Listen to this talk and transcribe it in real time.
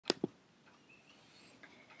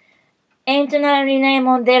into the rename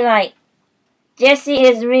of daylight. Jessie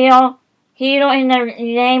is real hero in the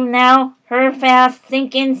rename now. Her fast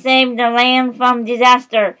thinking saved the land from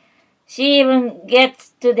disaster. She even gets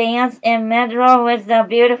to dance and meddle with the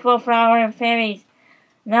beautiful flower fairies.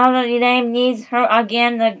 Now the rename needs her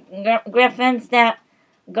again. The griffins that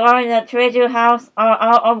guard the treasure house are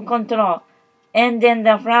out of control. And then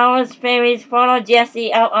the flowers fairies follow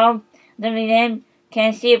Jessie out of the rename.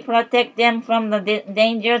 Can she protect them from the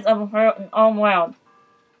dangers of her own world?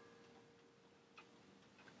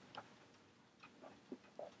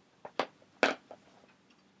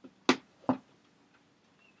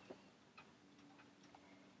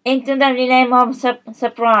 Into the rename of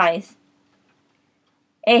surprise.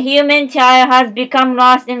 A human child has become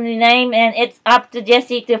lost in the name, and it's up to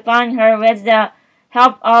Jessie to find her with the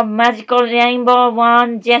help of magical rainbow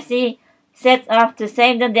wand. Jessie sets off to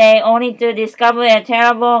save the day, only to discover a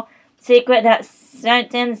terrible secret that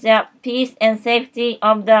threatens the peace and safety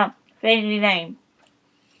of the fairy name.